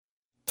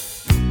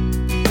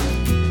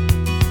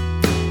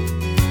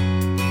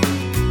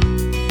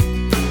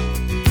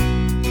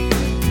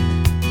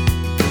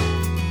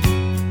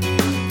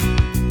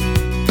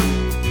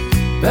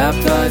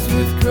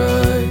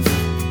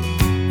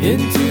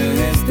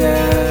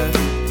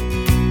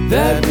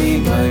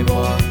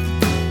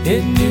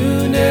in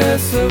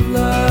newness of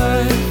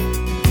life.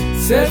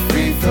 Set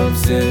free from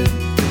sin,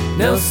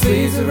 now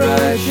slaves of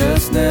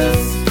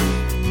righteousness,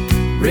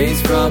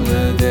 raised from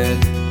the dead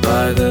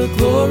by the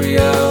glory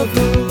of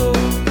the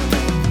Lord.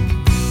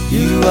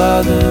 You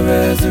are the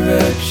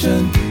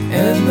resurrection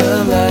and the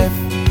life.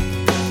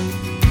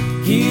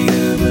 He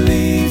who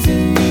believes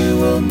in you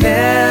will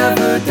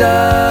never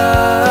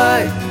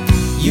die.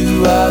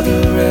 You are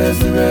the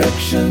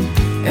resurrection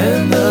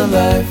and the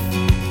life.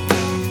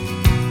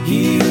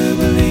 He who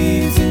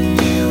believes in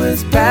you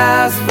is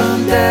passed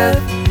from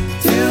death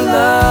to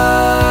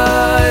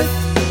life.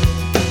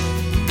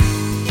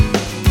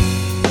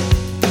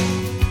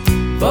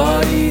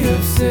 Body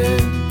of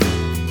sin,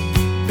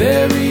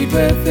 buried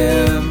with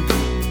him.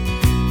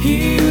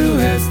 He who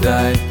has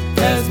died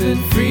has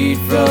been freed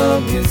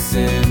from his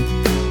sin.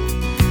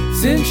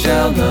 Sin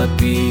shall not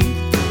be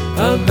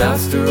a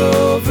master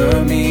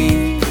over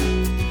me.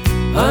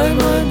 I'm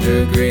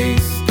under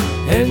grace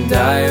and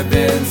I have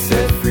been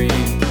set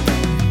free.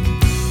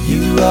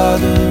 You are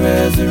the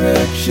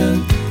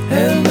resurrection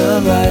and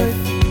the life.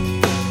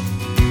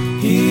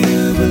 He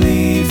who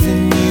believes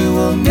in you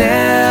will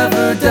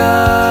never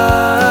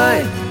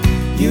die.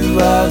 You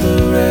are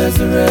the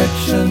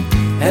resurrection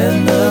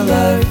and the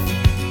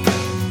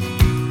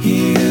life.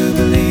 He who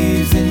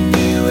believes in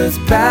you is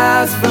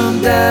passed from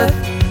death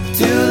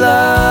to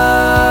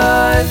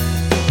life.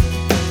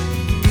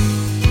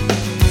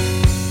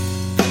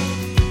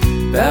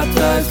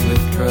 Baptized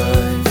with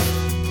Christ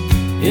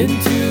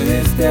into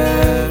his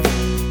death,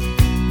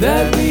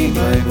 that we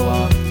might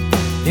walk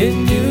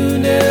in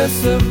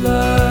newness of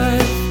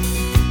life.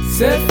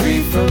 Set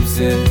free from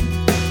sin,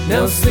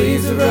 now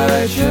slaves of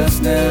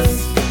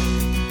righteousness,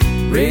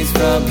 raised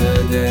from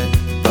the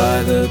dead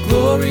by the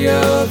glory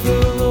of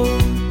the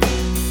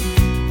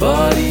Lord.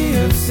 Body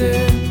of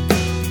sin,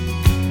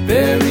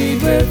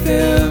 buried with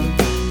him.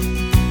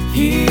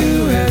 He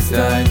who has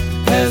died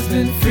has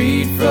been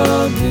freed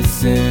from his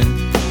sin.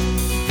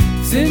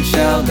 Sin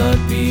shall not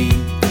be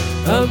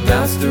a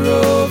master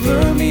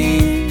over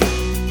me.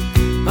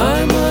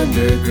 I'm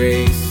under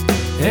grace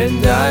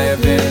and I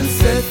have been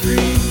set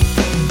free.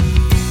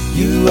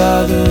 You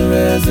are the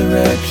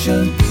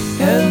resurrection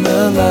and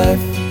the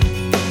life.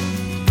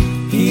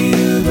 He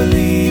who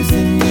believes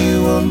in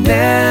you will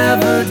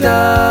never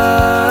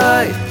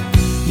die.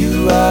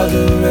 You are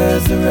the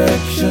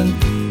resurrection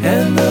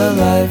and the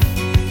life.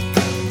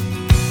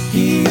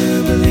 He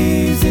who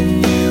believes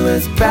in you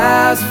is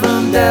passed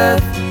from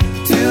death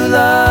to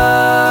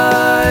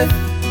life.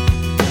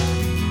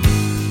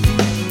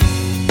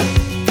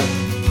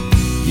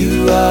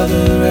 You are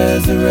the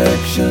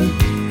resurrection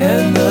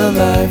and the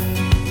life.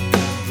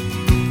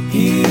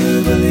 He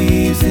who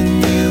believes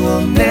in you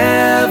will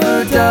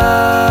never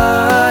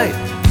die.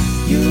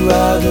 You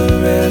are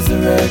the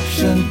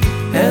resurrection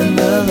and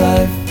the life.